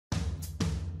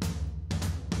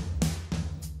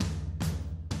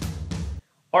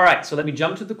All right, so let me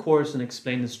jump to the course and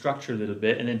explain the structure a little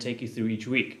bit and then take you through each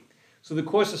week. So the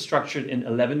course is structured in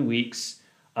 11 weeks.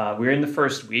 We're in the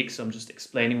first week, so I'm just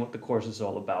explaining what the course is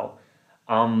all about.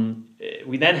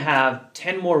 We then have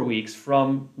 10 more weeks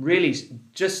from really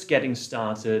just getting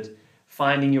started,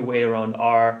 finding your way around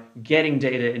R, getting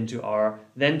data into R,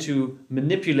 then to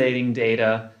manipulating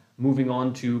data, moving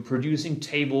on to producing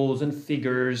tables and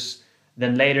figures,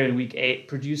 then later in week 8,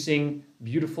 producing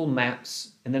beautiful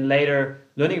maps, and then later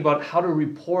learning about how to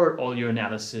report all your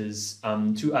analysis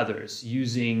to others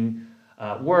using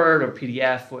Word or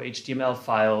PDF or HTML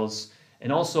files,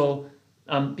 and also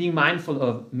being mindful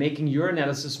of making your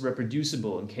analysis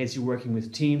reproducible in case you're working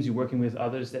with teams, you're working with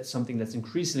others. That's something that's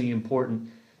increasingly important,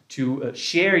 to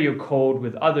share your code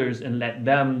with others and let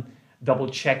them double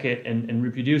check it and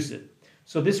reproduce it.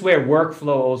 So this way,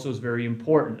 workflow also is very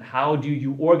important. How do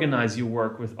you organize your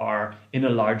work with R in a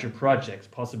larger project,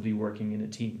 possibly working in a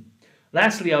team?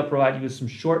 Lastly, I'll provide you with some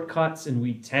shortcuts in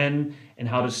week 10 and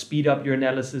how to speed up your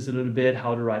analysis a little bit,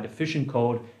 how to write efficient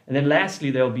code. And then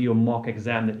lastly, there'll be a mock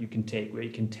exam that you can take where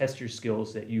you can test your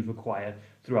skills that you've acquired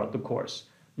throughout the course.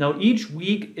 Now, each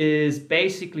week is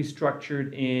basically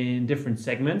structured in different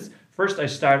segments. First, I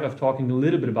start off talking a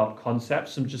little bit about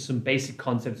concepts, just some basic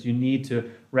concepts you need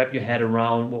to wrap your head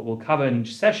around what we'll cover in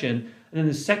each session. And then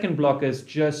the second block is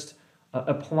just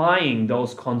applying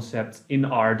those concepts in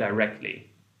R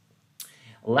directly.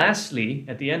 Lastly,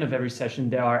 at the end of every session,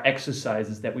 there are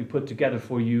exercises that we put together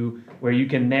for you where you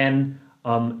can then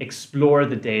explore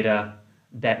the data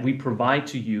that we provide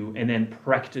to you and then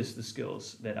practice the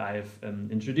skills that I've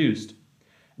introduced.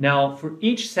 Now, for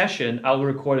each session, I'll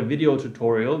record a video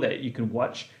tutorial that you can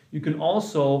watch. You can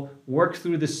also work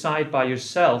through the site by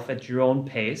yourself at your own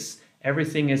pace.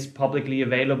 Everything is publicly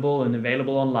available and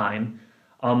available online.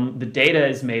 The data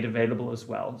is made available as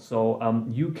well. So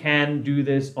you can do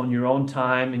this on your own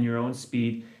time and your own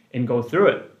speed and go through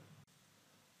it.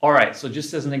 All right, so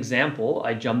just as an example,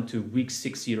 I jumped to week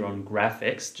 6 here on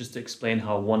graphics, just to explain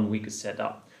how 1 week is set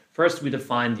up. First, we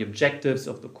define the objectives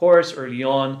of the course early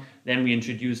on. Then we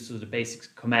introduce the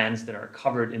basic commands that are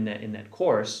covered in that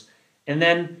course. And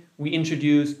then we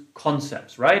introduce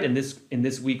concepts, right? In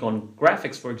this week on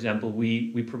graphics, for example,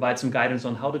 we provide some guidance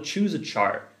on how to choose a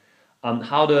chart,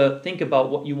 how to think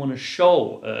about what you want to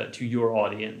show to your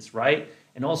audience, right?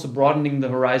 And also broadening the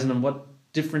horizon on what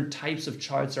different types of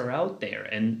charts are out there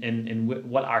and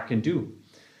what R can do.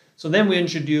 So then we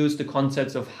introduce the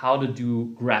concepts of how to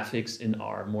do graphics in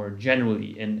R more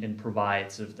generally and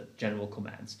provide sort of the general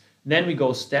commands. Then we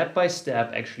go step by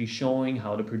step, actually showing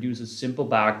how to produce a simple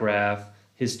bar graph,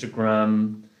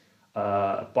 histogram,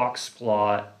 box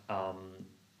plot,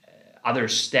 other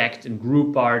stacked and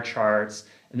group bar charts,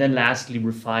 and then lastly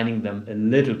refining them a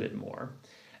little bit more.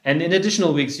 And in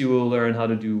additional weeks, you will learn how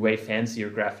to do way fancier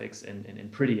graphics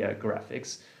and prettier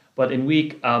graphics. But in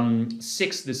week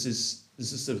 6, this is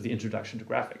sort of the introduction to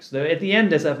graphics. So at the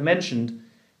end, as I've mentioned,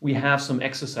 we have some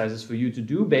exercises for you to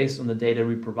do based on the data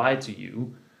we provide to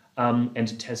you and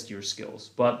to test your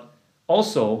skills. But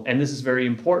also, and this is very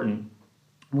important,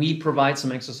 we provide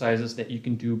some exercises that you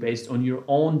can do based on your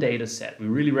own data set. We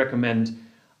really recommend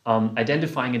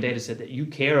identifying a data set that you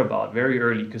care about very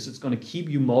early because it's going to keep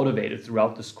you motivated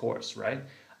throughout this course, right?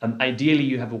 Ideally,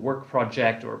 you have a work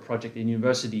project or a project in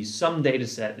university, some data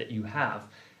set that you have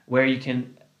where you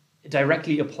can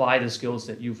directly apply the skills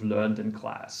that you've learned in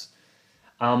class.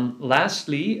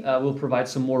 Lastly, we'll provide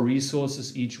some more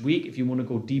resources each week if you want to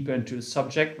go deeper into a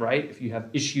subject, right? If you have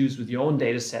issues with your own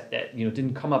data set that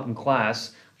didn't come up in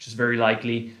class, which is very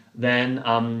likely, then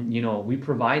we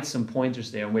provide some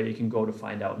pointers there where you can go to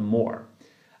find out more.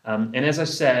 And as I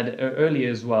said earlier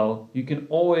as well, you can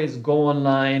always go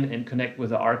online and connect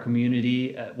with our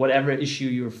community. Whatever issue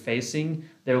you're facing,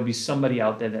 there will be somebody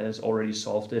out there that has already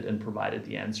solved it and provided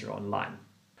the answer online.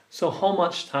 So how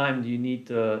much time do you need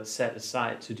to set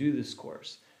aside to do this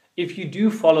course? If you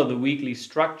do follow the weekly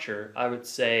structure, I would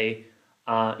say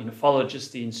follow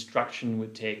just the instruction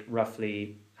would take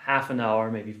roughly half an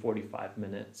hour, maybe 45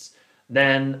 minutes.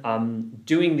 Then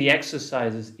doing the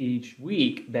exercises each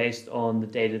week based on the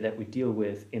data that we deal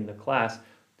with in the class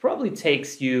probably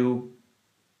takes you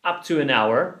up to an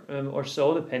hour or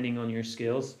so, depending on your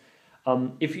skills.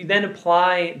 If you then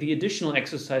apply the additional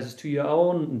exercises to your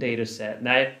own data set,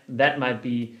 that might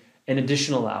be an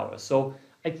additional hour. So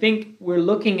I think we're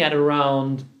looking at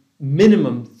around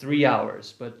minimum 3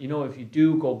 hours. But if you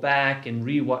do go back and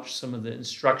rewatch some of the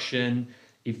instruction,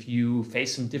 if you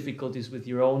face some difficulties with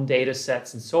your own data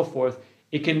sets and so forth,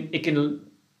 it can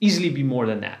easily be more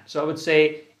than that. So I would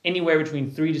say anywhere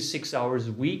between 3 to 6 hours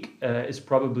a week is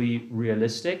probably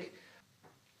realistic.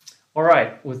 All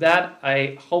right, with that,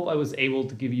 I hope I was able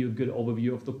to give you a good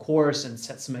overview of the course and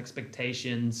set some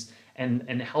expectations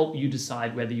and help you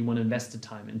decide whether you want to invest the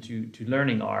time into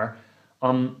learning R.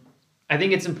 I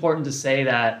think it's important to say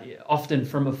that often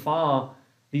from afar,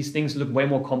 these things look way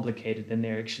more complicated than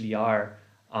they actually are.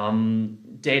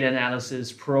 Data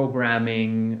analysis,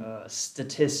 programming,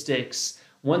 statistics.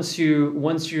 Once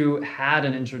you had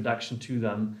an introduction to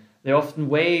them, they're often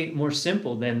way more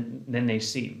simple than they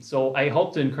seem. So I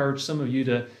hope to encourage some of you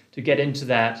to get into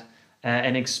that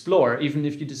and explore, even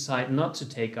if you decide not to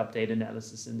take up data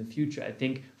analysis in the future. I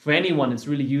think for anyone, it's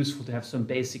really useful to have some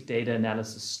basic data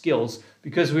analysis skills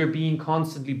because we're being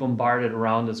constantly bombarded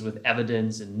around us with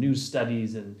evidence and news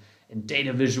studies and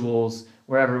data visuals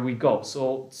wherever we go.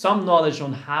 So some knowledge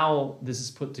on how this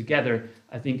is put together,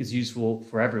 I think is useful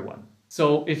for everyone.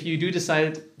 So if you do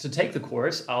decide to take the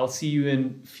course, I'll see you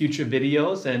in future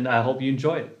videos and I hope you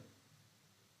enjoy it.